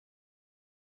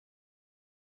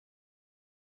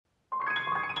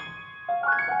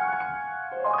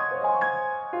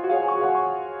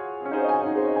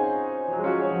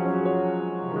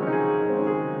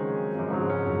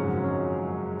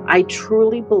I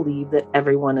truly believe that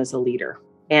everyone is a leader,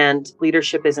 and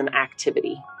leadership is an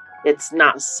activity. It's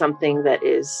not something that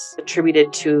is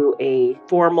attributed to a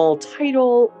formal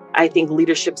title. I think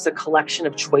leadership's a collection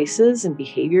of choices and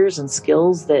behaviors and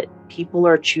skills that people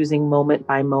are choosing moment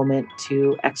by moment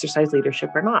to exercise leadership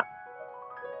or not.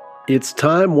 It's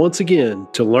time once again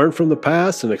to learn from the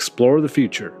past and explore the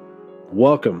future.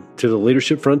 Welcome to the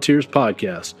Leadership Frontiers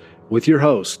podcast with your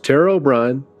host, Tara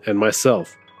O'Brien, and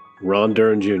myself, Ron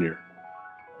Duran Jr.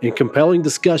 In compelling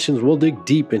discussions, we'll dig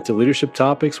deep into leadership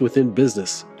topics within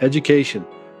business, education,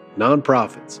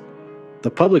 nonprofits, the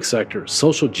public sector,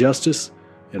 social justice,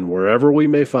 and wherever we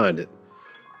may find it.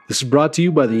 This is brought to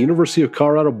you by the University of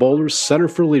Colorado Boulder's Center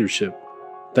for Leadership.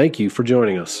 Thank you for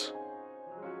joining us.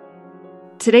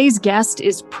 Today's guest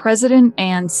is President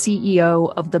and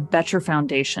CEO of the Boettcher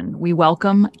Foundation. We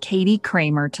welcome Katie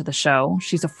Kramer to the show.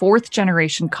 She's a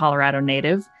fourth-generation Colorado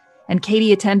native, and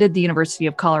Katie attended the University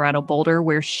of Colorado Boulder,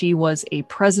 where she was a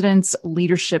President's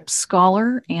Leadership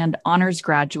Scholar and honors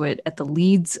graduate at the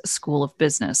Leeds School of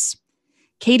Business.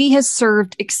 Katie has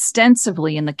served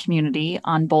extensively in the community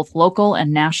on both local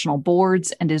and national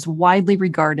boards and is widely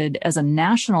regarded as a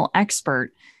national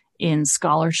expert in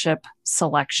scholarship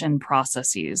selection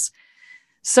processes.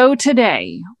 So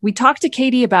today, we talked to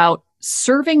Katie about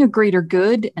serving a greater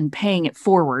good and paying it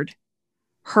forward,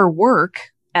 her work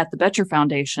at the Boettcher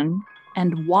Foundation,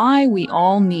 and why we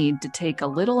all need to take a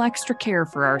little extra care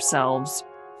for ourselves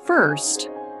first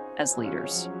as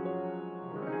leaders.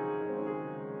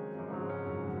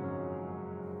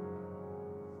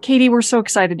 Katie, we're so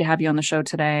excited to have you on the show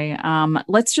today.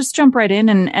 Let's just jump right in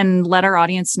and let our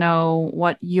audience know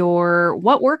what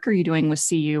work are you doing with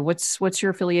CU? What's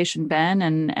your affiliation been,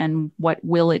 and what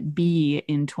will it be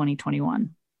in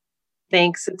 2021?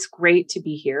 Thanks. It's great to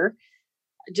be here.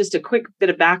 Just a quick bit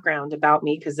of background about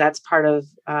me, because that's part of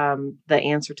the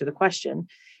answer to the question.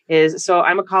 So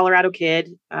I'm a Colorado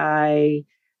kid. I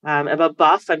am a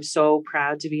Buff. I'm so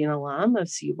proud to be an alum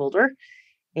of CU Boulder.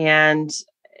 And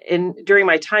during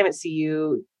my time at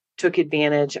CU, took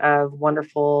advantage of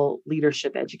wonderful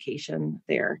leadership education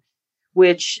there,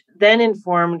 which then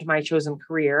informed my chosen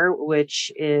career,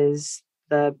 which is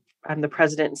I'm the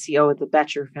president and CEO of the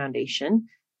Boettcher Foundation,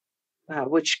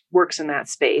 which works in that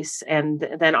space. And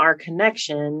then our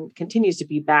connection continues to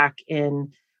be back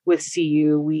in with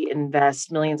CU. We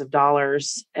invest millions of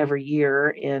dollars every year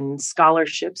in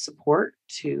scholarship support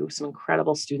to some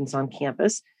incredible students on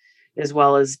campus, as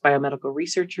well as biomedical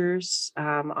researchers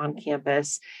on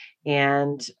campus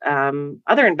and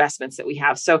other investments that we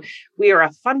have. So we are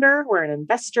a funder, we're an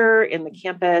investor in the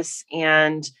campus,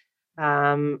 and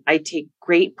I take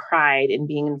great pride in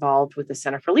being involved with the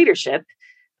Center for Leadership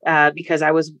because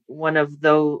I was one of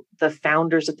the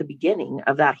founders at the beginning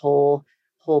of that whole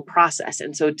process.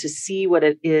 And so to see what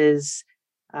it is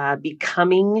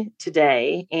becoming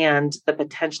today and the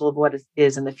potential of what it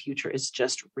is in the future is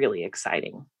just really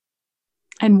exciting.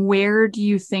 And where do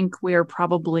you think we're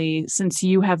probably, since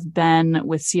you have been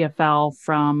with CFL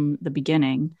from the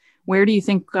beginning, where do you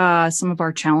think some of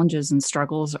our challenges and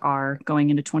struggles are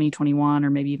going into 2021 or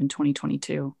maybe even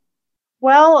 2022?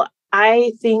 Well,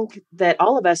 I think that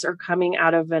all of us are coming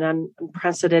out of an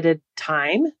unprecedented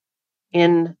time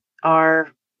in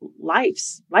our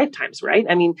lifetimes, right?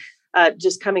 I mean,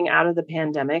 just coming out of the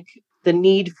pandemic, the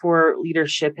need for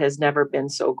leadership has never been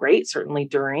so great, certainly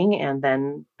during and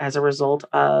then as a result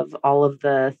of all of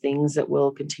the things that will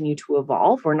continue to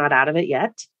evolve. We're not out of it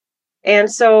yet.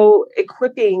 And so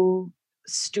equipping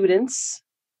students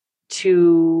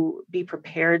to be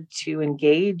prepared to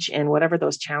engage in whatever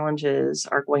those challenges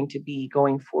are going to be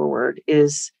going forward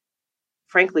is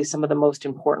frankly some of the most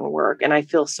important work. And I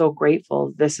feel so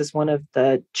grateful. This is one of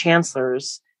the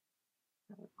chancellor's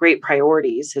great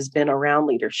priorities has been around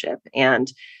leadership.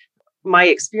 And my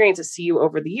experience at CU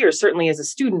over the years, certainly as a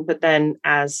student, but then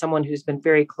as someone who's been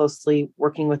very closely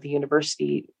working with the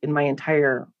university in my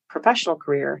entire professional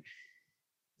career,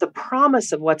 the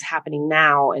promise of what's happening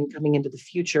now and coming into the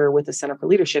future with the Center for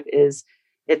Leadership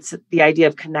it's the idea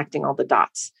of connecting all the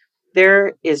dots.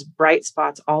 There is bright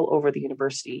spots all over the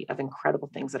university of incredible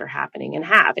things that are happening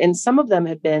and some of them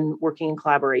have been working in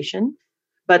collaboration,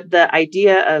 but the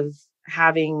idea of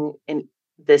having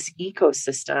this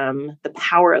ecosystem, the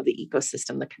power of the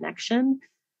ecosystem, the connection,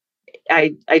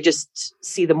 I just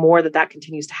see the more that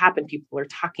continues to happen, people are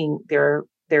talking, they're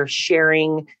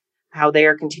sharing how they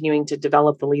are continuing to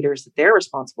develop the leaders that they're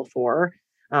responsible for,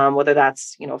 whether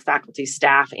that's, faculty,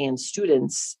 staff, and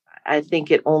students. I think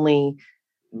it only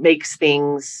makes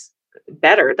things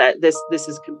better, that this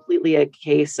is completely a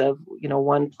case of,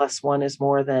 1+1 is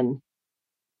more than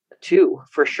 2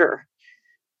 for sure.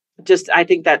 I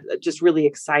think that just really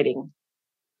exciting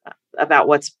about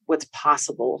what's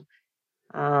possible,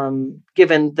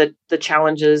 given the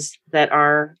challenges that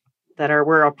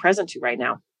we're all present to right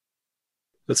now.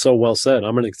 That's so well said.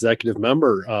 I'm an executive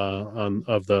member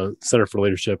of the Center for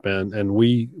Leadership, and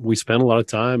we spend a lot of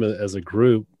time as a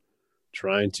group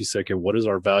trying to say, okay, what is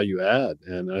our value add?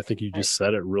 And I think you just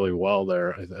said it really well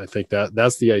there. I think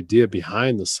that's the idea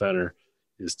behind the center,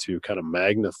 is to kind of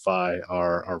magnify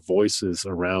our voices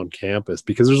around campus,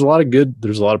 because there's a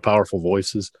lot of powerful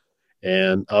voices.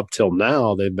 And up till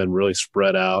now, they've been really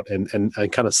spread out and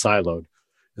kind of siloed.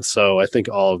 And so I think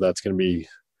all of that's going to be,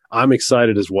 I'm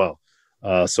excited as well.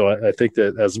 So I think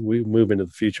that as we move into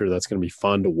the future, that's going to be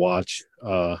fun to watch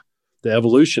the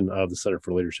evolution of the Center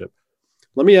for Leadership.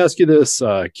 Let me ask you this,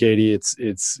 Katie.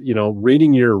 It's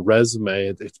reading your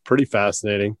resume, it's pretty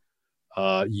fascinating.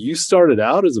 You started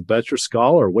out as a Boettcher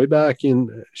Scholar way back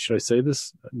in, should I say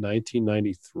this,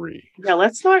 1993? Yeah,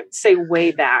 let's not say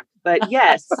way back, but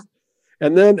yes.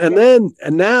 and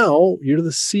now you're the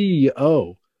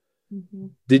CEO. Mm-hmm.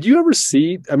 Did you ever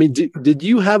see, did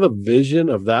you have a vision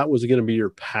of that was going to be your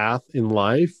path in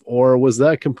life, or was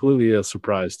that completely a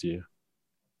surprise to you?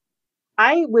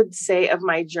 I would say of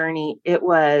my journey, it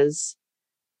was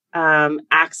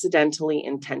accidentally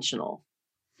intentional.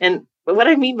 And what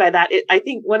I mean by that, I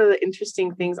think one of the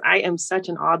interesting things, I am such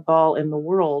an oddball in the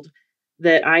world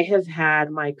that I have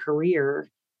had my career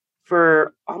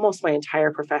for almost my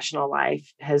entire professional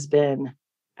life has been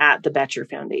at the Boettcher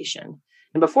Foundation.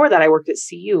 And before that, I worked at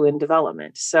CU in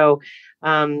development. So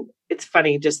it's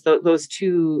funny, just those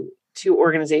two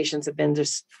organizations have been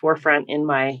just forefront in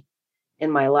my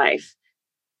life.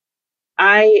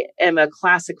 I am a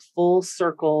classic full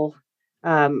circle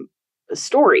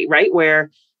story, right?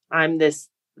 Where I'm this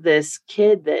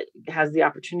kid that has the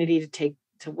opportunity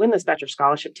to win this Boettcher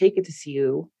Scholarship, take it to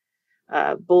CU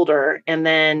Boulder, and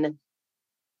then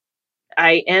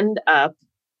I end up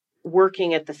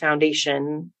working at the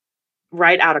foundation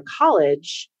right out of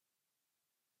college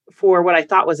for what I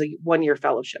thought was a 1-year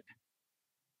fellowship,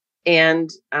 and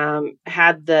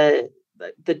had the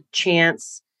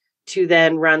chance to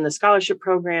then run the scholarship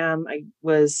program. I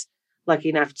was lucky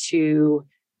enough to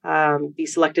be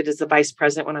selected as the vice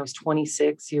president when I was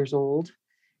 26 years old.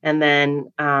 And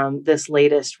then this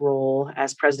latest role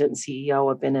as president and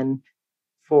CEO, I've been in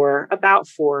for about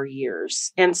 4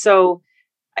 years. And so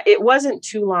it wasn't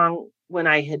too long when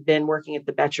I had been working at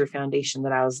the Boettcher Foundation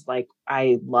that I was like,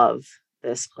 I love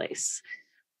this place.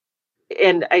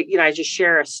 And I just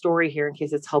share a story here in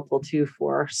case it's helpful too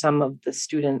for some of the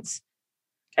students.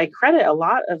 I credit a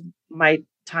lot of my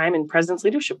time in President's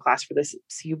Leadership class for this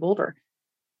CU Boulder,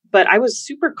 but I was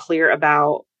super clear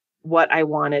about what I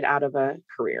wanted out of a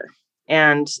career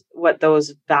and what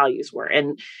those values were.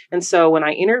 And so when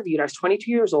I interviewed, I was 22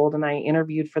 years old, and I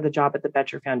interviewed for the job at the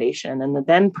Boettcher Foundation. And the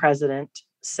then president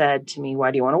said to me,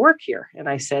 "Why do you want to work here?" And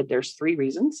I said, "There's 3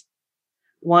 reasons.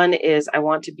 One is I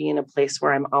want to be in a place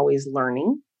where I'm always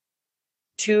learning.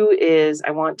 2 is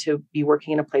I want to be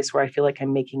working in a place where I feel like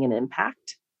I'm making an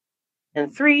impact.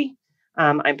 And 3,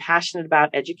 I'm passionate about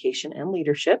education and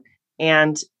leadership."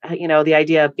 And, the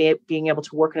idea of being able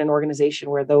to work in an organization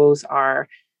where those are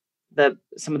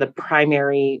some of the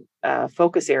primary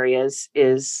focus areas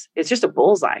it's just a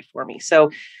bullseye for me.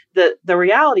 So the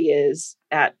reality is,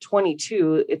 at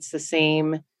 22, it's the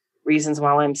same reasons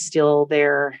while I'm still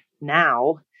there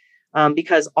now,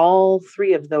 because all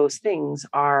 3 of those things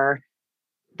are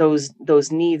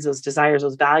those needs, those desires,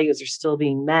 those values are still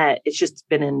being met. It's just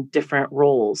been in different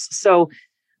roles. So,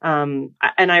 and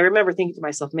I remember thinking to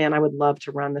myself, man, I would love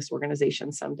to run this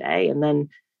organization someday. And then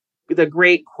the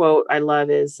great quote I love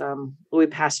is Louis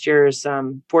Pasteur's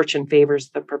 "Fortune favors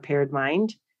the prepared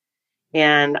mind."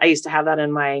 And I used to have that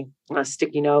in my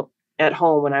sticky note at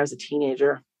home when I was a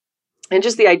teenager. And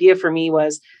just the idea for me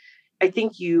was, I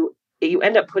think you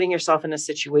end up putting yourself in a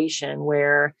situation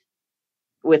where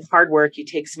with hard work, you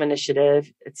take some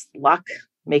initiative. It's luck,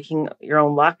 making your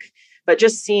own luck, but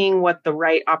just seeing what the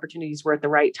right opportunities were at the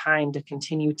right time to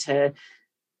continue to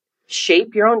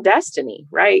shape your own destiny,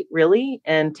 right? Really,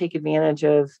 and take advantage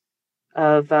of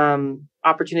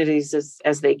opportunities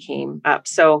as they came up.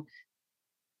 So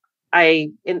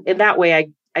in that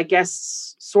way, I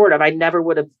guess sort of, I never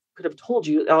could have told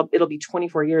you it'll be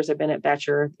 24 years I've been at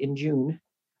Boettcher in June.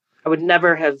 I would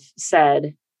never have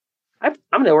said I'm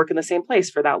going to work in the same place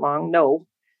for that long. No,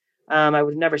 I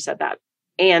would have never said that.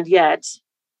 And yet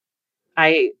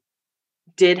I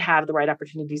did have the right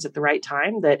opportunities at the right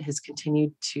time that has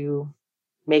continued to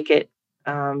make it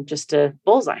just a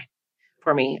bullseye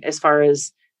for me as far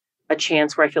as a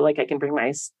chance where I feel like I can bring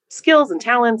my skills and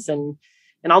talents and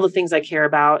all the things I care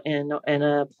about in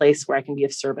a place where I can be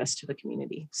of service to the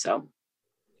community. So.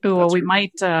 Oh, well, we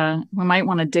might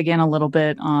want to dig in a little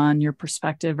bit on your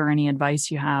perspective or any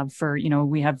advice you have for,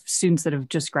 we have students that have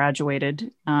just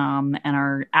graduated and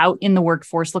are out in the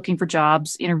workforce looking for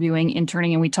jobs, interviewing,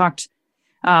 interning. And we talked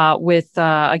with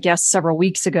a guest several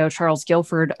weeks ago, Charles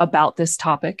Guilford, about this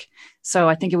topic. So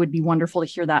I think it would be wonderful to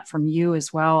hear that from you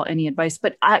as well. Any advice?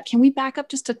 But can we back up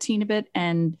just a teeny bit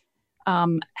and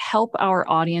help our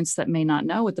audience that may not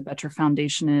know what the Boettcher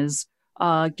Foundation is?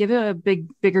 Give it a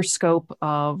bigger scope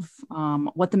of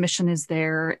what the mission is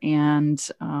there and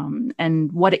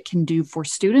what it can do for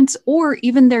students or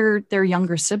even their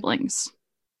younger siblings.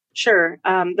 Sure.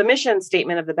 The mission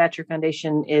statement of the Boettcher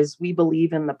Foundation is we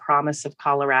believe in the promise of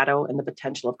Colorado and the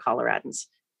potential of Coloradans.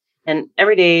 And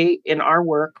every day in our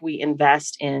work, we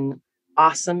invest in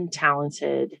awesome,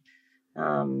 talented,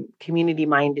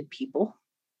 community-minded people,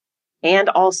 and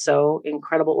also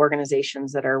incredible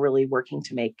organizations that are really working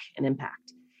to make an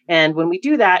impact. And when we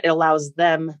do that, it allows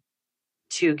them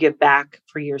to give back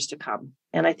for years to come.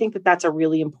 And I think that that's a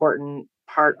really important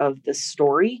part of the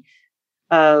story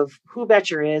of who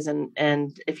Boettcher is.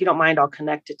 And if you don't mind, I'll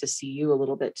connect it to CU a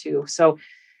little bit too. So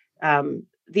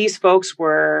these folks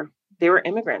were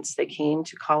immigrants. They came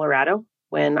to Colorado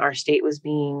when our state was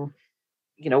being,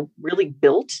 really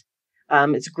built.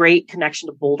 It's a great connection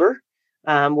to Boulder.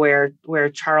 Where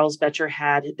Charles Boettcher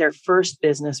had their first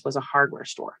business was a hardware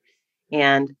store.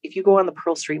 And if you go on the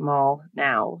Pearl Street Mall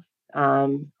now,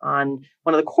 on one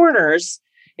of the corners,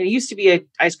 it used to be an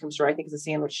ice cream store. I think it's a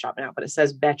sandwich shop now, but it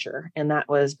says Boettcher, and that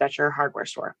was Boettcher Hardware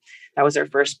Store. That was their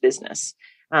first business.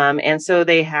 And so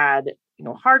they had,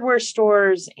 hardware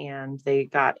stores, and they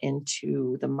got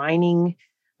into the mining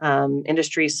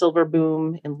industry, silver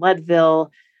boom in Leadville.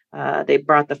 They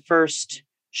brought the first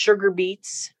sugar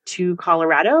beets to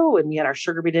Colorado, and we had our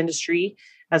sugar beet industry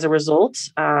as a result.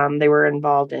 They were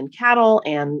involved in cattle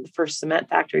and the first cement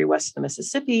factory west of the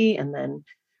Mississippi, and then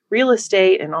real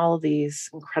estate and all of these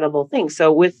incredible things.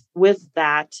 So with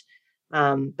that,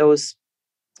 those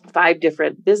 5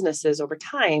 different businesses over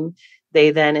time,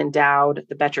 they then endowed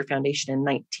the Boettcher Foundation in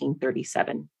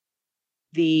 1937.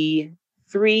 The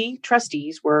 3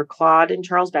 trustees were Claude and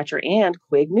Charles Boettcher and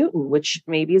Quig Newton, which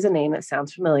maybe is a name that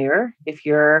sounds familiar if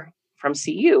you're from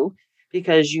CU,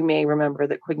 because you may remember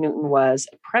that Quig Newton was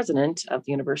a president of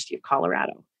the University of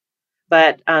Colorado.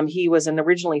 But he was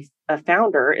originally a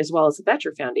founder as well as the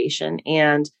Boettcher Foundation.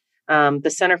 And the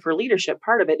Center for Leadership,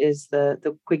 part of it is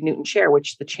the Quig Newton Chair,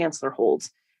 which the chancellor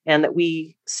holds. And that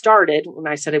we started,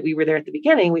 when I said it, we were there at the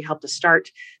beginning, we helped to start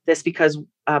this because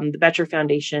the Boettcher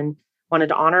Foundation wanted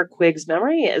to honor Quig's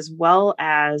memory, as well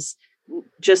as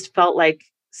just felt like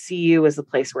CU is the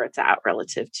place where it's at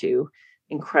relative to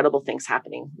incredible things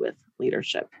happening with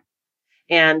leadership.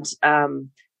 And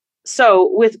so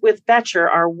with Boettcher,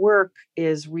 our work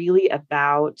is really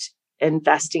about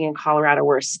investing in Colorado.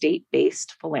 We're a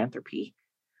state-based philanthropy.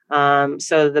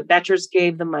 So the Boettchers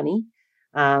gave the money.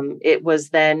 It was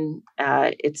then,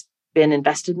 it's been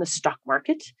invested in the stock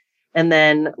market. And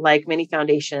then, like many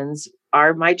foundations,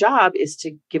 my job is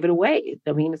to give it away.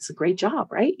 I mean, it's a great job,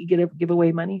 right? You get to give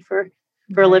away money for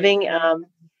a living.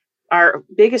 Our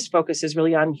biggest focus is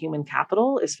really on human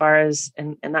capital as far as,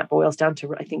 and that boils down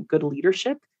to, I think, good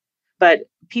leadership. But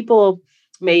people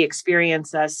may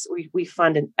experience us. We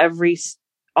fund in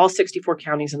all 64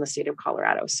 counties in the state of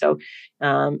Colorado. So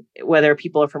whether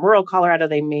people are from rural Colorado,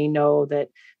 they may know that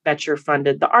Boettcher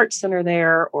funded the Arts Center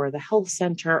there, or the Health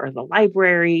Center, or the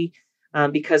library,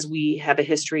 because we have a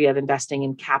history of investing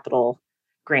in capital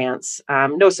grants.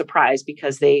 No surprise,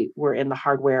 because they were in the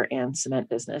hardware and cement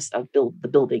business of the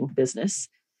building business.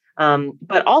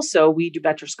 But also we do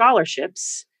Boettcher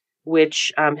scholarships,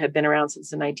 which have been around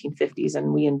since the 1950s.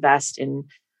 And we invest in,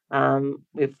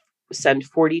 we've send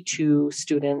 42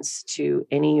 students to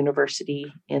any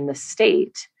university in the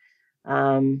state.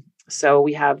 So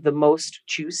we have the most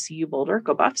choose CU Boulder,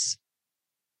 go Buffs.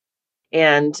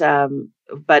 And,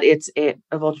 but it's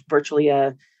virtually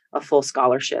a full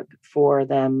scholarship for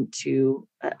them to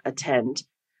attend.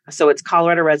 So it's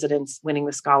Colorado residents winning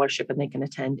the scholarship, and they can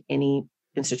attend any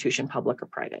institution, public or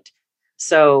private.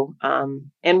 So,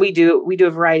 and we do a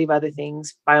variety of other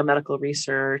things, biomedical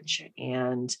research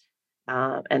and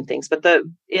things, but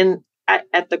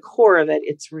at the core of it,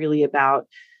 it's really about,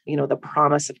 the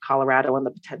promise of Colorado and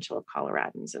the potential of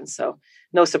Coloradans. And so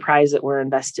no surprise that we're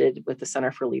invested with the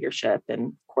Center for Leadership and,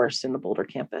 of course, in the Boulder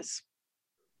campus.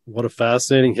 What a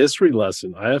fascinating history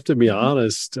lesson. I have to be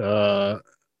honest.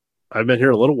 I've been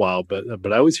here a little while, but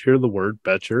I always hear the word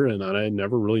Betcher, and I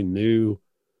never really knew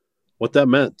what that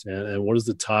meant and what is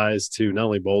the ties to not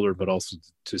only Boulder but also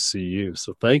to CU.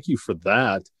 So thank you for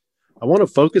that. I want to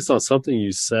focus on something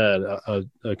you said, a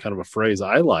kind of a phrase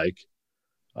I like,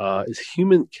 is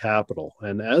human capital.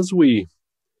 And as we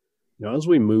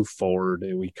move forward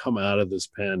and we come out of this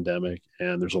pandemic,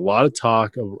 and there's a lot of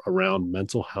talk around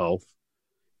mental health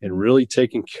and really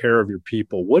taking care of your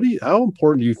people, how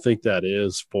important do you think that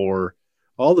is for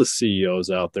all the CEOs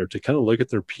out there to kind of look at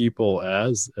their people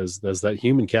as that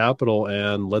human capital,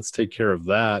 and let's take care of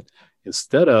that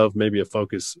instead of maybe a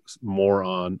focus more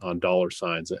on dollar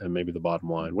signs and maybe the bottom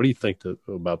line? What do you think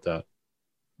about that?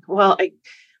 Well,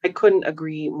 I couldn't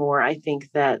agree more. I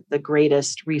think that the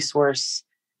greatest resource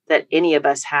that any of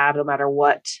us have, no matter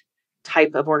what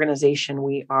type of organization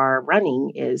we are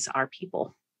running, is our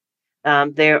people.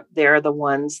 They're the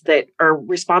ones that are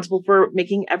responsible for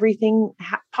making everything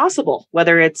possible,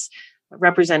 whether it's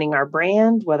representing our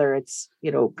brand, whether it's,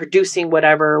 producing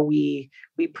whatever we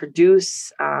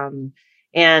produce.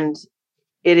 And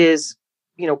it is,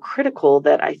 critical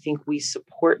that I think we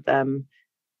support them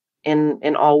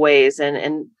in all ways.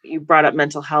 And you brought up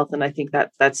mental health, and I think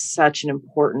that that's such an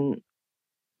important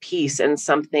piece and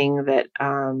something that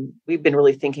we've been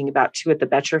really thinking about too at the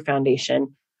Betcher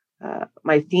Foundation.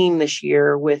 My theme this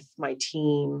year with my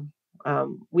team,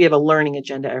 we have a learning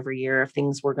agenda every year of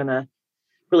things we're going to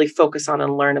really focus on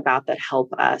and learn about that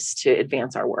help us to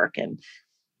advance our work.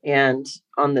 And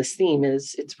on this theme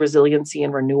it's resiliency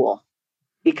and renewal,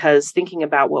 because thinking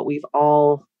about what we've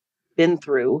all been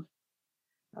through,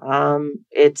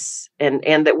 it's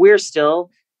and that we're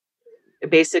still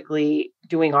basically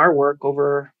doing our work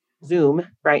over Zoom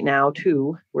right now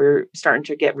too. We're starting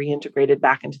to get reintegrated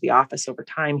back into the office over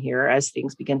time here as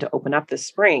things begin to open up this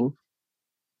spring.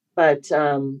 But,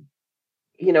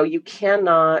 you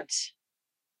cannot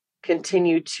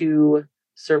continue to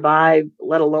survive,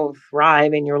 let alone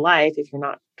thrive in your life, if you're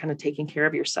not kind of taking care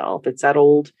of yourself. It's that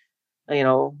old,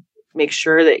 make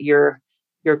sure that your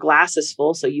glass is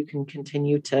full so you can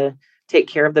continue to take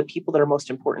care of the people that are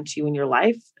most important to you in your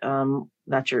life.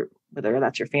 Whether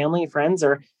that's your family, friends,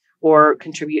 or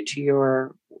contribute to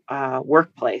your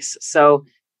workplace. So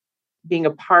being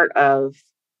a part of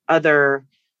other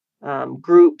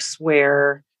groups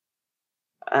where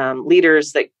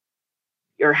leaders that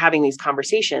are having these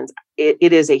conversations,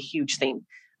 it is a huge thing.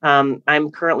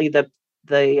 I'm currently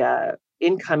the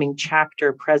incoming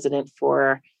chapter president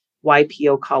for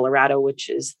YPO Colorado, which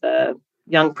is the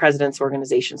Young Presidents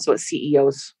Organization. So it's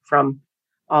CEOs from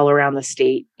all around the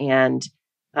state. And,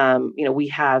 we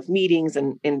have meetings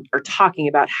and are talking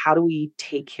about how do we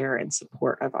take care and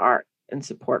support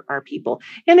our people.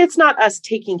 And it's not us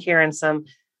taking care in some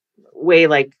way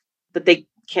like that they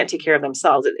can't take care of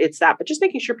themselves. It's that, but just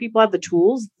making sure people have the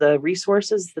tools, the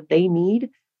resources that they need,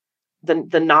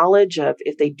 the knowledge of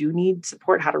if they do need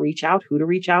support, how to reach out, who to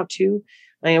reach out to.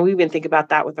 We even think about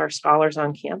that with our scholars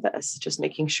on campus, just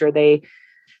making sure there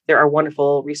are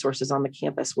wonderful resources on the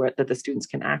campus that the students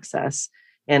can access.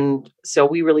 And so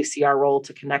we really see our role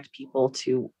to connect people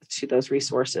to those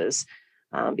resources,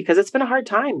 because it's been a hard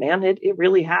time, man. It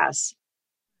really has.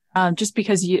 Just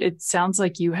because it sounds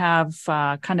like you have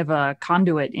kind of a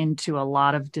conduit into a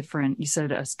lot of different, you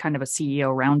said as kind of a CEO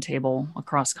roundtable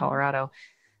across Colorado.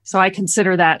 So I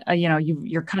consider that,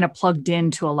 you're kind of plugged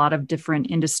into a lot of different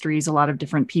industries, a lot of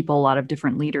different people, a lot of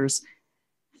different leaders.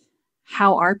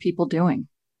 How are people doing?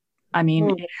 I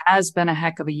mean, It has been a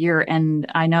heck of a year. And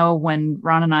I know when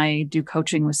Ron and I do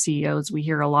coaching with CEOs, we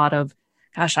hear a lot of,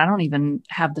 gosh, I don't even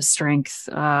have the strength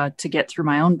to get through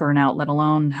my own burnout, let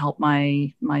alone help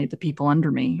the people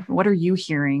under me. What are you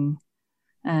hearing?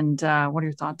 And what are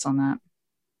your thoughts on that?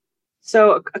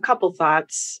 So a couple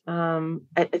thoughts.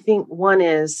 I think one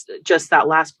is just that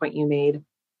last point you made.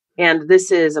 And this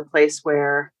is a place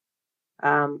where,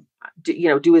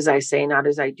 do as I say, not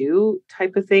as I do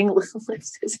type of thing.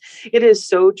 It is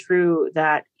so true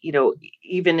that,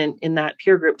 even in that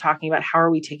peer group talking about how are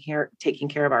we taking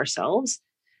care of ourselves,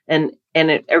 and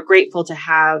are grateful to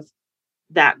have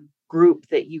that group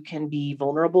that you can be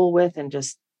vulnerable with and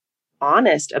just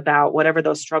honest about whatever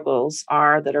those struggles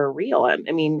are that are real.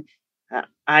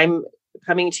 I'm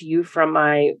coming to you from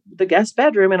the guest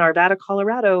bedroom in Arvada,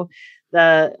 Colorado,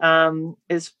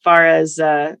 as far as,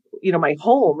 my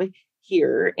home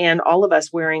here, and all of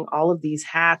us wearing all of these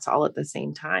hats all at the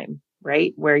same time,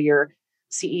 right? Where you're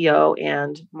CEO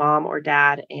and mom or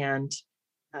dad and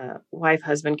wife,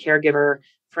 husband, caregiver,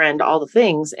 friend, all the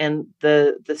things. And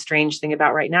the strange thing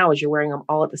about right now is you're wearing them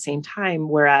all at the same time.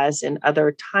 Whereas in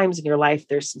other times in your life,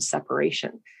 there's some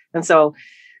separation. And so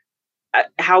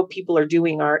how people are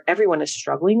doing everyone is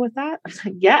struggling with that.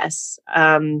 Yes.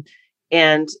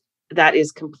 And that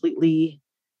is completely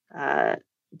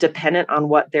dependent on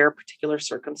what their particular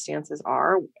circumstances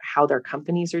are, how their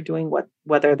companies are doing,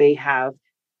 whether they have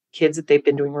kids that they've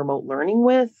been doing remote learning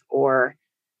with, or,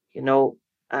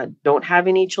 don't have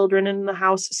any children in the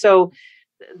house. So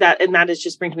that is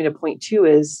just brings me to point two,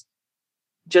 is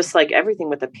just like everything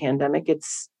with the pandemic,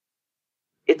 it's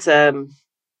a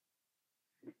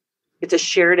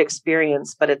shared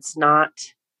experience, but it's not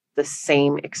the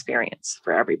same experience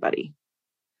for everybody.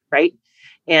 Right.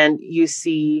 And you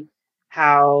see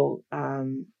how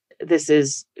this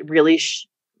is really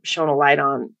shown a light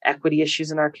on equity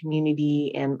issues in our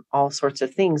community and all sorts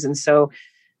of things. And so,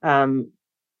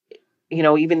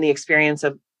 even the experience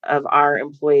of our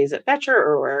employees at Betcher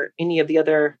or any of the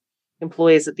other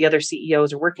employees that the other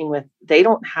CEOs are working with, they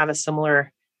don't have a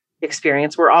similar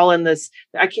experience. We're all in this.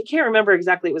 I can't remember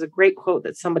exactly. It was a great quote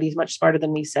that somebody much smarter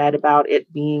than me said about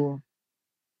it being,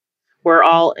 we're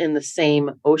all in the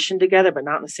same ocean together, but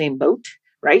not in the same boat,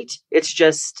 right? It's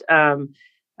just an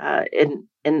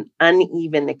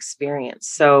uneven experience.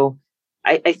 So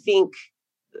I think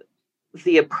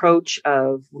the approach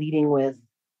of leading with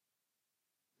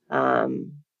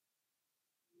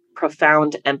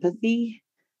profound empathy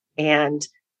and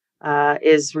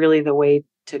is really the way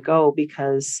to go,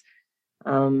 because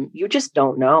you just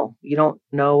don't know. You don't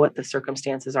know what the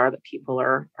circumstances are that people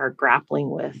are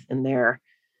grappling with in their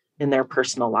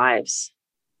personal lives.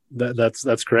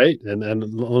 That's great. And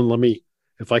let me,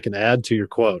 if I can add to your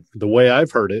quote, the way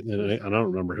I've heard it, and I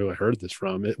don't remember who I heard this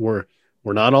from, we're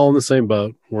not all in the same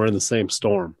boat. We're in the same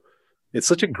storm. It's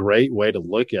such a great way to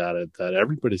look at it, that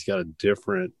everybody's got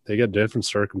different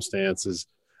circumstances.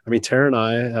 I mean, Tara and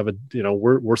I have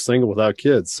we're single without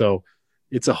kids. So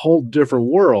it's a whole different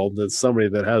world than somebody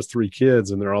that has 3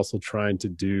 kids and they're also trying to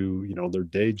do, their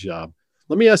day job.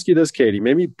 Let me ask you this, Katie,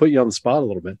 maybe put you on the spot a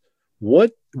little bit.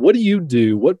 What do you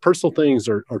do? What personal things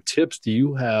or tips do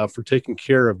you have for taking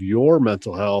care of your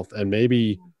mental health and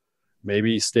maybe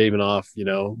staving off,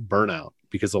 burnout?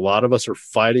 Because a lot of us are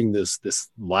fighting this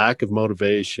lack of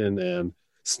motivation and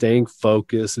staying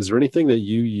focused. Is there anything that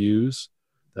you use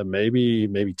that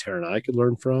maybe Tara and I could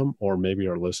learn from, or maybe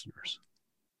our listeners?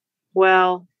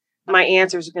 Well, my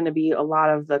answer is going to be a lot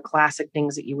of the classic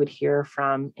things that you would hear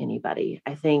from anybody.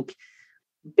 I think,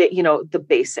 the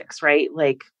basics, right?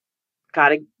 Like,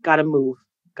 gotta move,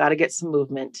 gotta get some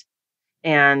movement.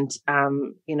 And,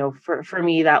 for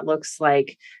me, that looks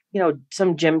like,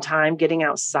 some gym time. Getting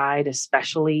outside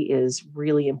especially is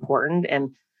really important.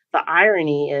 And the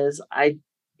irony is I'm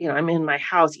in my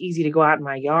house, easy to go out in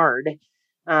my yard.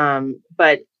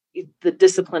 But the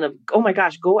discipline of, oh my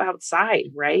gosh, go outside,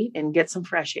 right? And get some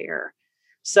fresh air.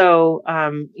 So,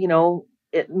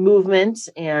 movement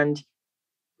and,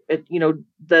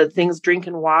 the things,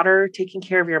 drinking water, taking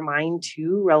care of your mind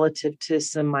too, relative to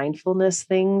some mindfulness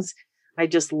things. I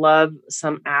just love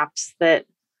some apps that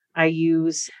I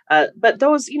use. But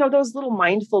those little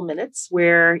mindful minutes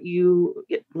where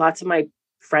lots of my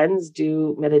friends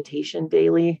do meditation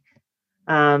daily.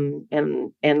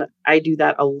 And I do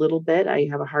that a little bit. I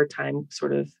have a hard time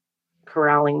sort of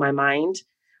corralling my mind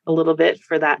a little bit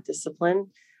for that discipline.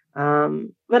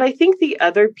 But I think the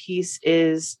other piece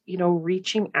is,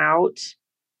 reaching out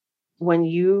when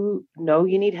you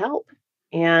need help.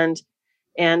 And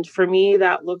for me,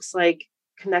 that looks like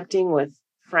connecting with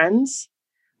friends.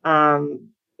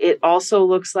 It also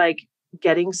looks like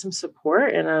getting some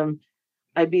support. And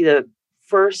I'd be the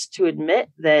first to admit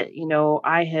that,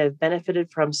 I have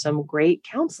benefited from some great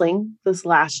counseling this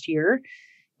last year,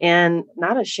 and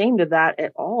not ashamed of that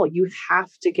at all. You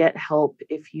have to get help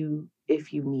if you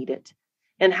need it.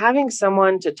 And having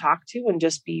someone to talk to and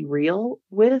just be real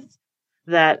with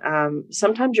that.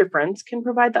 Sometimes your friends can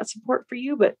provide that support for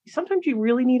you, but sometimes you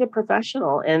really need a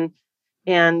professional. And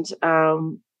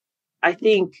I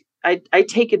think I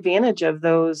take advantage of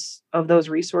those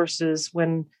resources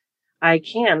when I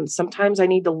can. Sometimes I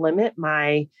need to limit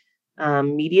my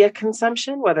media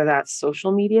consumption, whether that's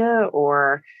social media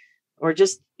or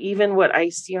just even what I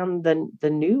see on the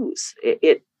news.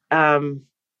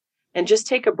 And just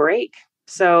take a break.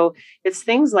 So it's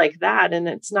things like that, and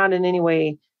it's not in any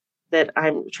way that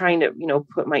I'm trying to,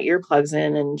 put my earplugs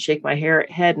in and shake my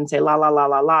head and say la la la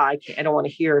la la. I don't want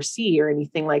to hear or see or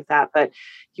anything like that. But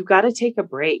you got to take a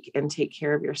break and take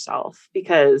care of yourself,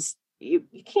 because you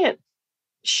can't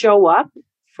show up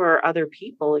for other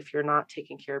people if you're not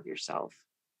taking care of yourself.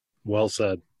 Well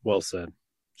said. Well said.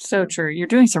 So true. You're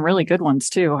doing some really good ones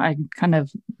too. I kind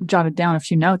of jotted down a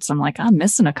few notes. I'm like, I'm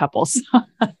missing a couple. So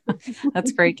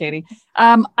that's great, Katie.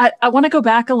 I want to go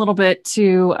back a little bit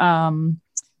to,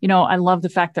 I love the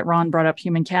fact that Ron brought up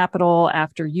human capital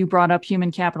after you brought up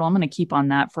human capital. I'm going to keep on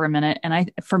that for a minute.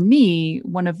 And for me,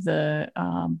 one of the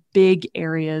big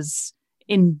areas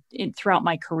in throughout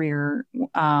my career,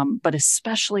 but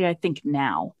especially I think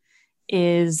now,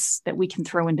 is that we can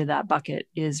throw into that bucket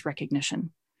is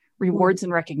recognition. Rewards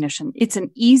and recognition. It's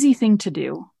an easy thing to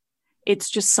do.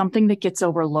 It's just something that gets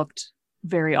overlooked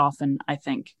very often, I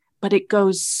think. But it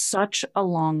goes such a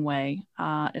long way,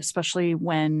 especially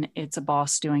when it's a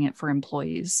boss doing it for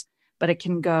employees. But it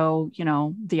can go,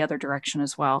 the other direction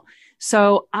as well.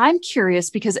 So I'm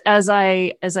curious because as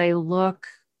I look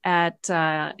at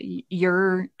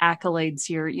your accolades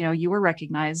here, you were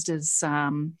recognized as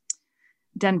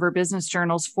Denver Business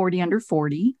Journal's 40 Under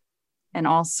 40. And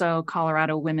also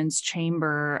Colorado Women's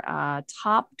Chamber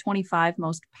top 25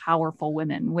 most powerful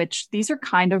women, which these are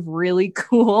kind of really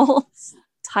cool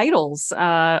titles,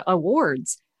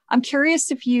 awards. I'm curious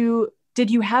did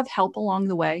you have help along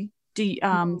the way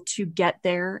to get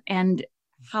there? And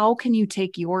how can you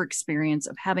take your experience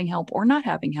of having help or not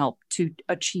having help to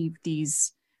achieve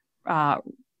these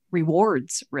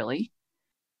rewards, really?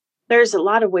 There's a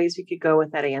lot of ways we could go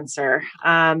with that answer.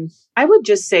 I would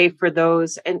just say for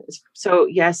those, and so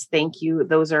yes, thank you.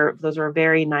 Those are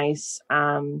very nice.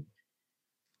 And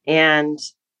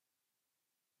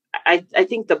I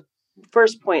think the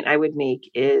first point I would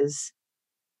make is,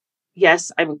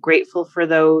 yes, I'm grateful for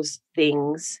those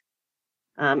things.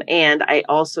 And I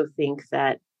also think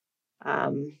that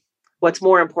what's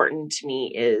more important to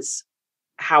me is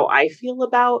how I feel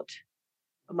about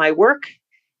my work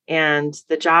and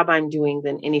the job I'm doing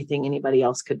than anything anybody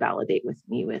else could validate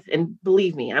me with. And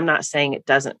believe me, I'm not saying it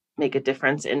doesn't make a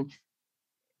difference.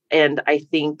 And I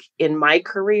think in my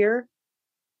career,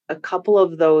 a couple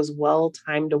of those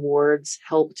well-timed awards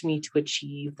helped me to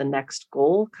achieve the next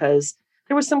goal because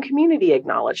there was some community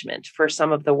acknowledgement for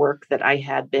some of the work that I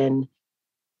had been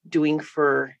doing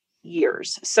for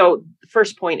years. So the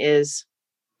first point is,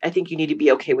 I think you need to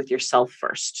be okay with yourself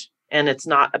first. And it's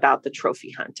not about the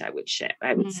trophy hunt, I would say.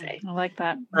 I like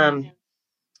that.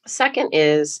 Second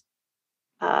is,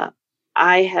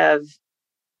 I have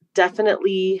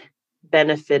definitely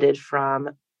benefited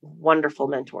from wonderful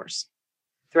mentors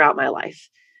throughout my life.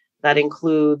 That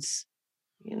includes,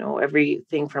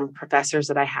 everything from professors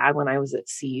that I had when I was at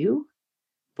CU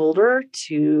Boulder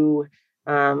to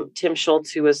Tim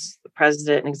Schultz, who was the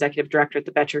president and executive director at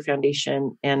the Boettcher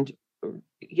Foundation, and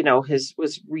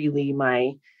was really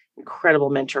my incredible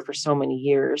mentor for so many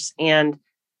years. And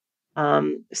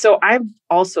so I've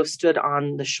also stood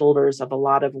on the shoulders of a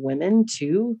lot of women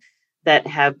too that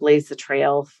have blazed the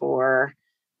trail for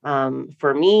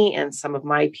me and some of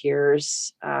my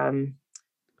peers.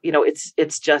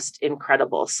 It's just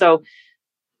incredible. So,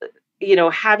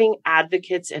 having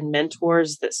advocates and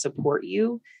mentors that support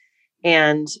you.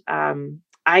 And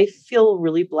I feel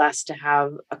really blessed to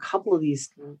have a couple of these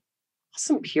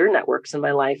awesome peer networks in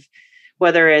my life,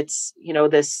 whether it's,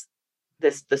 this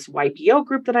YPO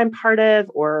group that I'm part of,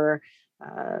 or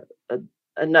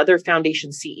another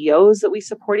foundation CEOs that we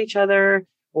support each other,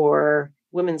 or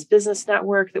Women's Business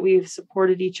Network that we've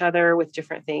supported each other with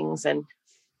different things.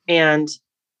 And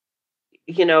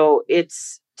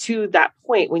it's to that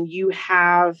point when you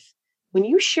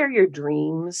share your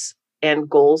dreams and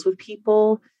goals with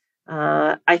people,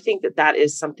 I think that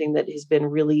is something that has been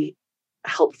really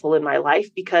helpful in my life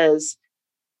because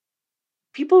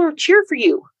people cheer for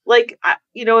you. Like,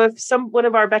 if one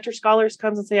of our Boettcher scholars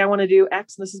comes and say, I want to do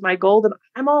X and this is my goal, then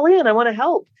I'm all in. I want to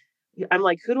help. I'm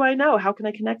like, who do I know? How can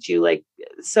I connect you? Like,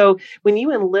 so when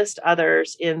you enlist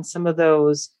others in some of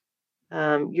those,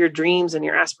 your dreams and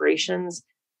your aspirations,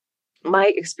 my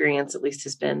experience at least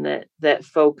has been that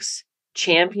folks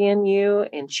champion you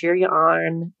and cheer you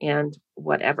on and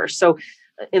whatever. So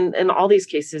in all these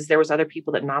cases, there was other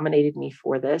people that nominated me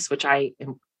for this, which I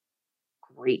am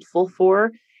grateful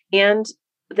for. And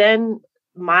then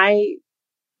my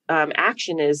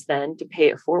action is then to pay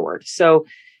it forward. So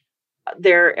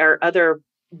there are other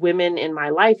women in my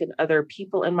life and other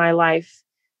people in my life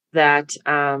that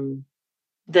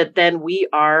then we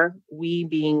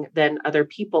being then other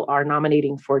people are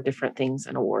nominating for different things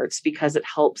and awards because it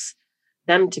helps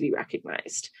them to be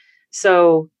recognized.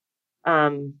 So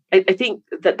I think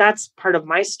that's part of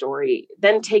my story.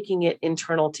 Then taking it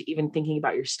internal to even thinking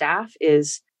about your staff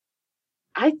is,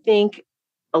 I think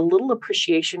a little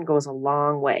appreciation goes a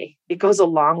long way. It goes a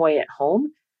long way at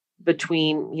home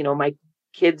between, my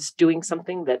kids doing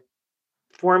something that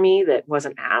for me that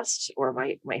wasn't asked, or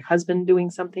my husband doing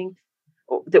something,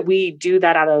 that we do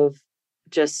that out of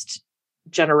just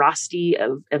generosity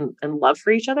and love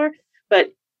for each other.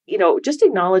 But, just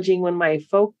acknowledging when my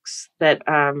folks that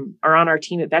are on our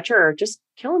team at Betcher are just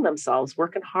killing themselves,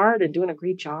 working hard and doing a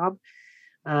great job.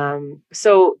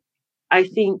 So I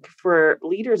think for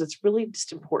leaders, it's really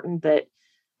just important that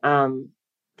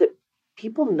that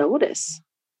people notice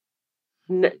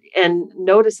and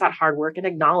notice that hard work and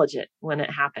acknowledge it when it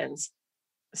happens.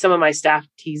 Some of my staff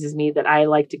teases me that I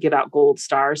like to give out gold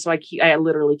stars. So I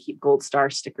literally keep gold star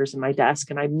stickers in my desk,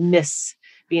 and I miss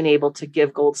being able to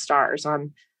give gold stars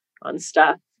on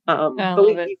stuff. But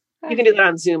you can do that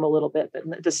on Zoom a little bit, but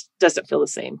it just doesn't feel the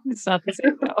same. It's not the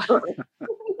same. No.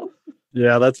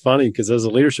 Yeah, that's funny because as a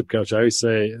leadership coach, I always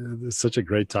say it's such a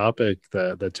great topic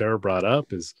that Tara brought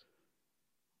up is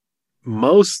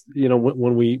most,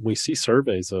 when we see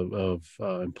surveys of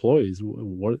employees,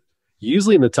 what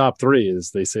usually in the top three is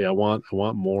they say, I want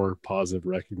more positive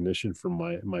recognition from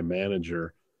my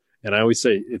manager. And I always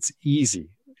say it's easy.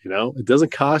 It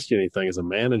doesn't cost you anything as a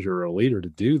manager or a leader to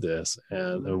do this.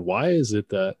 And why is it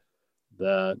that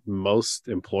most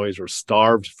employees are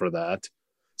starved for that?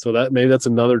 So that maybe that's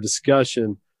another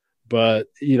discussion. But,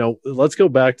 let's go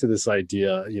back to this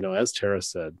idea, as Tara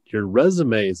said, your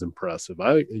resume is impressive.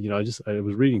 I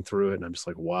was reading through it and I'm just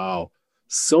like, wow,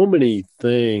 so many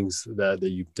things that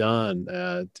you've done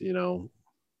at,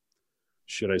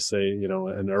 should I say,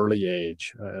 an early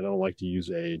age. I don't like to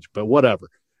use age, but whatever.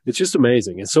 It's just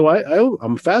amazing. And so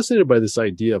I'm fascinated by this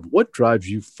idea of what drives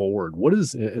you forward.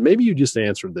 And maybe you just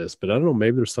answered this, but I don't know,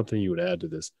 maybe there's something you would add to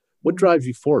this. What drives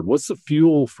you forward? What's the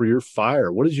fuel for your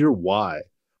fire? What is your why?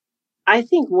 I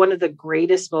think one of the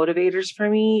greatest motivators for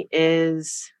me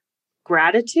is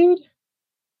gratitude.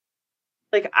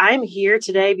 Like, I'm here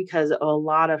today because of a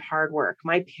lot of hard work.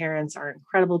 My parents are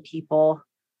incredible people.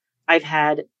 I've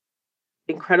had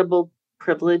incredible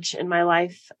privilege in my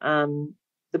life.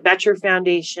 The Betcher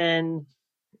Foundation,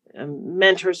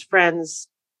 mentors, friends,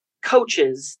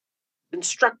 coaches,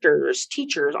 instructors,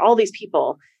 teachers, all these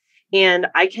people. And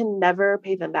I can never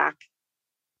pay them back.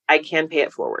 I can pay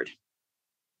it forward.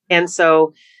 And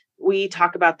so we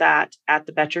talk about that at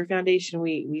the Betcher Foundation.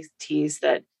 We tease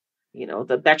that,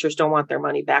 the Betchers don't want their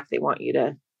money back. They want you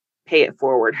to pay it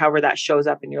forward. However that shows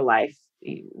up in your life.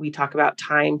 We talk about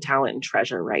time, talent, and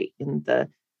treasure, right? In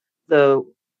the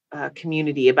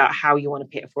community about how you want to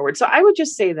pay it forward. So I would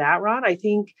just say that, Ron. I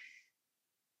think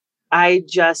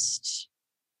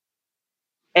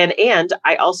and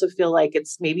I also feel like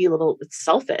it's maybe it's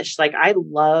selfish. Like, I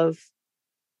love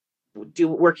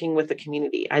working with the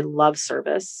community. I love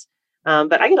service.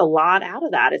 But I get a lot out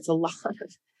of that. It's a lot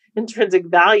of intrinsic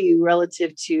value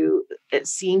relative to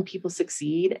seeing people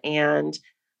succeed and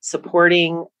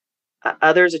supporting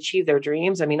others achieve their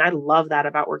dreams. I mean, I love that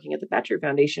about working at the Betcher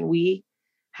Foundation. We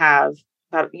have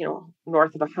about,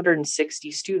 north of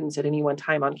 160 students at any one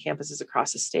time on campuses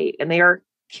across the state, and they are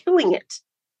killing it,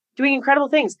 doing incredible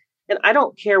things. And I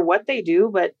don't care what they do,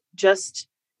 but just,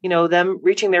 them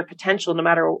reaching their potential, no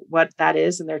matter what that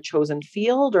is in their chosen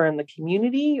field or in the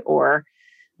community or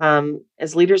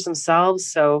as leaders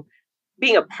themselves. So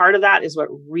being a part of that is what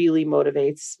really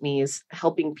motivates me, is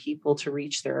helping people to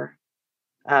reach their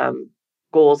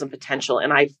goals and potential.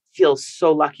 And I feel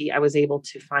so lucky I was able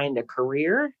to find a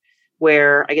career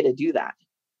where I get to do that.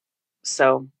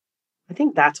 So I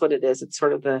think that's what it is. It's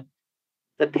sort of the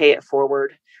pay it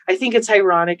forward. I think it's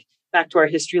ironic, back to our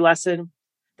history lesson,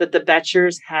 that the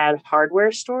Betchers had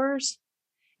hardware stores,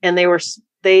 and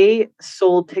they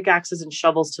sold pickaxes and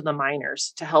shovels to the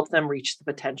miners to help them reach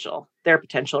their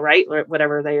potential, right? Or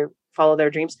whatever, they follow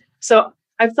their dreams. So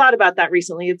I've thought about that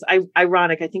recently. It's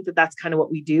ironic. I think that that's kind of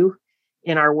what we do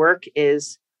in our work,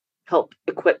 is help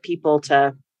equip people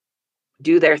to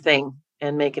do their thing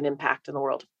and make an impact in the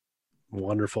world.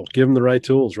 Wonderful. Give them the right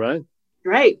tools, right?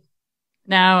 Right.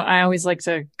 Now, I always like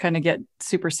to kind of get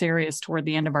super serious toward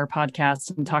the end of our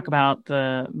podcast and talk about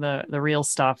the real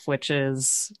stuff, which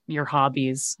is your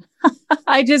hobbies.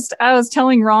 I was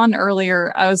telling Ron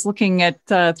earlier, I was looking at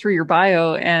through your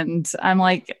bio, and I'm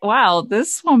like, wow,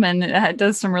 this woman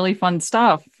does some really fun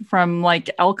stuff, from like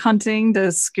elk hunting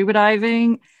to scuba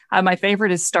diving. My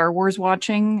favorite is Star Wars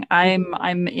watching.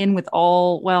 I'm in with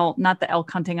not the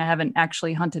elk hunting. I haven't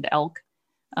actually hunted elk.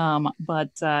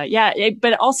 But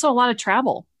also a lot of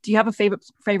travel. Do you have a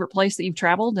favorite place that you've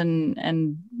traveled,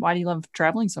 and why do you love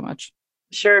traveling so much?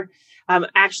 Sure.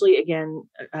 Actually, again,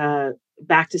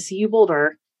 back to CU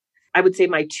Boulder, I would say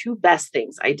my two best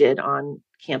things I did on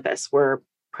campus were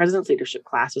President's Leadership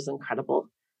class was incredible.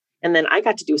 And then I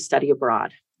got to do a study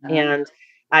abroad. And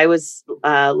I was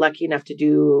lucky enough to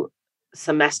do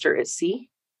semester at sea.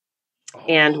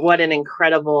 And what an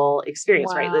incredible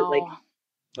experience, right? Like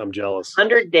I'm jealous.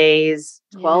 100 days,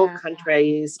 12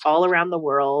 countries all around the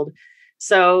world.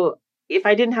 So if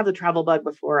I didn't have the travel bug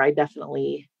before, I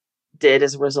definitely did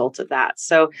as a result of that.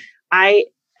 So I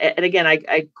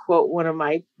quote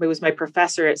it was my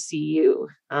professor at CU,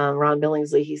 Ron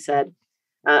Billingsley. He said,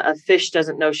 a fish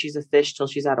doesn't know she's a fish till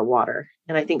she's out of water.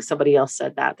 And I think somebody else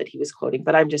said that he was quoting,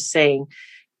 but I'm just saying,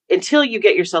 until you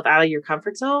get yourself out of your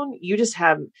comfort zone, you just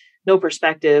have no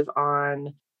perspective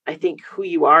on, I think, who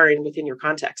you are and within your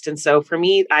context. And so for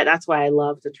me, that's why I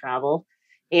love to travel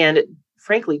and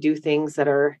frankly do things that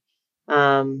are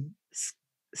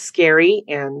scary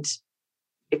and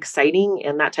exciting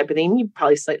and that type of thing. You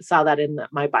probably saw that in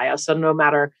my bio. So no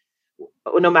matter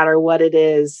what it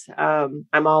is, I'm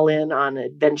all in on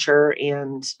adventure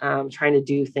and trying to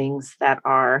do things that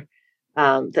are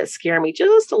that scare me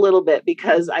just a little bit,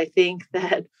 because I think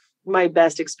that my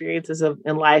best experiences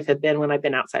in life have been when I've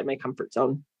been outside my comfort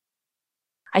zone.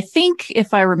 I think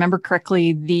if I remember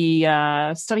correctly,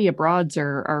 the study abroads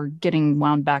are getting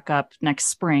wound back up next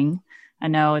spring. I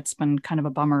know it's been kind of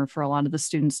a bummer for a lot of the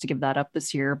students to give that up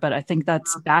this year, but I think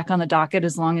that's back on the docket,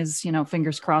 as long as,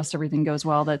 fingers crossed, everything goes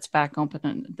well, that's back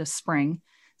open this spring.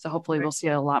 So hopefully we'll see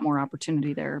a lot more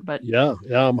opportunity there. But yeah,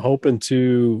 I'm hoping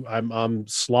to. I'm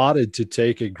slotted to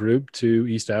take a group to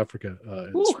East Africa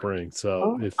in spring.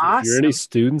 So if you're any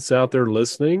students out there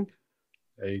listening,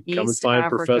 hey, come and find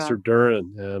Professor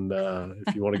Duren. And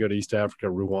if you want to go to East Africa,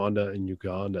 Rwanda and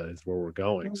Uganda is where we're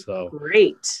going. So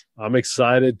great. I'm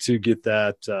excited to get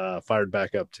that fired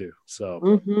back up too.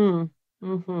 So.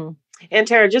 And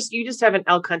Tara, you just haven't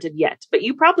elk hunted yet, but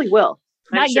you probably will.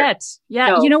 Not yet.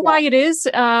 Yeah. No, why it is?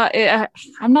 I'm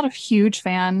not a huge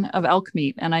fan of elk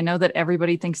meat, and I know that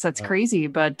everybody thinks that's crazy,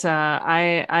 but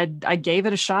I gave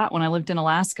it a shot when I lived in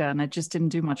Alaska, and it just didn't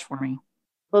do much for me.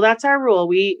 Well, that's our rule.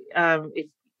 We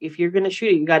if you're going to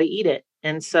shoot it, you got to eat it,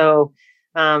 and so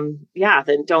then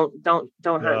don't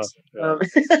hunt. Yeah.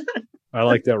 I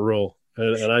like that rule,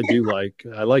 and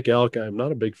I like elk. I'm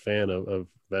not a big fan of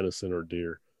venison or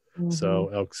deer. So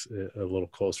elk's a little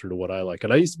closer to what I like.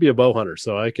 And I used to be a bow hunter,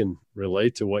 so I can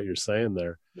relate to what you're saying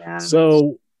there. Yeah.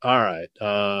 So, all right.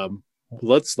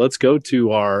 Let's go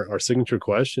to our signature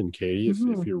question, Katie,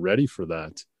 if you're ready for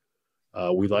that.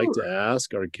 We like to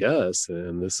ask our guests,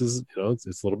 and this is,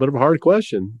 it's a little bit of a hard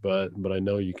question, but I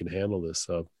know you can handle this.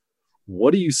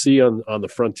 What do you see on the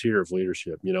frontier of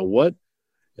leadership? What,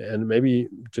 and maybe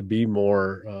to be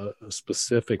more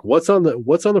specific, what's on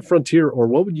the frontier, or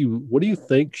what do you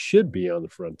think should be on the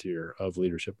frontier of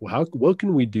leadership? What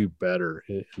can we do better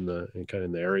in the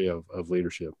area of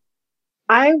leadership?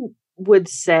 I would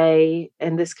say,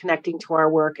 and this connecting to our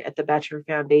work at the Boettcher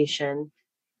Foundation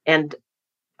and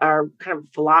our kind of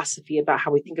philosophy about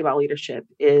how we think about leadership,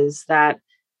 is that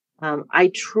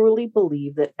I truly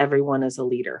believe that everyone is a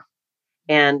leader,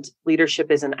 and leadership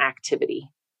is an activity.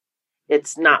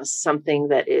 It's not something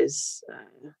that is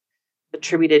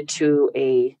attributed to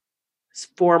a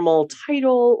formal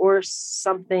title or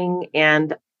something.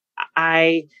 And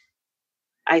I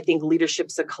think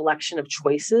leadership's a collection of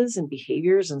choices and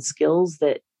behaviors and skills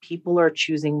that people are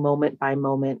choosing moment by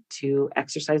moment to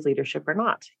exercise leadership or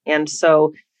not. And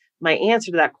so my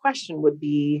answer to that question would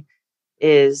be,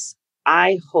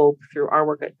 I hope through our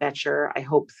work at Boettcher, I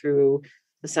hope through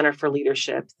the Center for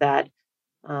Leadership, that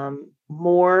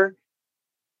more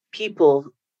people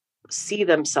see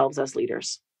themselves as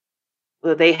leaders.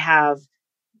 They have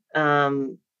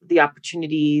the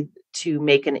opportunity to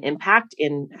make an impact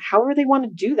in however they want to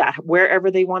do that, wherever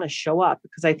they want to show up,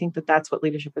 because I think that that's what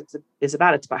leadership is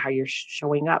about. It's about how you're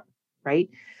showing up, right?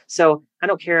 So I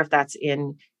don't care if that's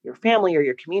in your family or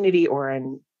your community or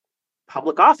in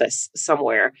public office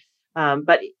somewhere,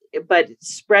 but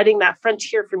spreading that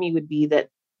frontier for me would be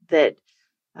that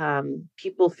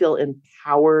people feel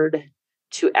empowered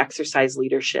to exercise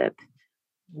leadership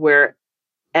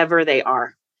wherever they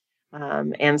are.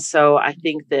 And so I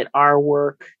think that our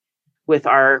work with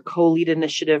our co-lead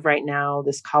initiative right now,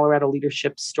 this Colorado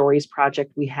Leadership Stories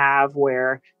project we have,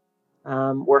 where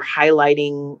we're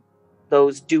highlighting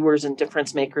those doers and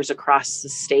difference makers across the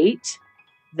state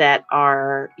that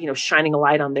are, shining a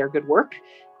light on their good work,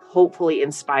 hopefully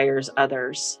inspires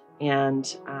others. And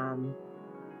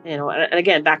and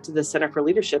again, back to the Center for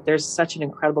Leadership, there's such an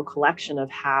incredible collection of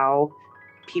how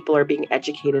people are being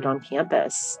educated on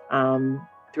campus,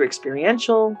 through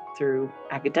experiential, through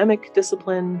academic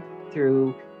discipline,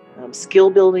 through skill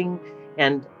building.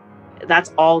 And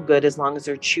that's all good as long as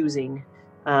they're choosing,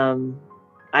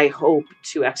 I hope,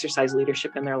 to exercise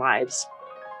leadership in their lives.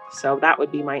 So that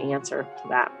would be my answer to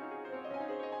that.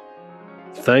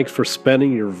 Thanks for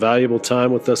spending your valuable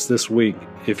time with us this week.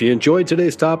 If you enjoyed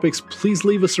today's topics, please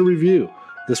leave us a review.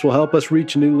 This will help us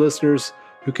reach new listeners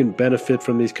who can benefit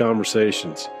from these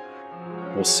conversations.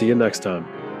 We'll see you next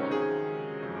time.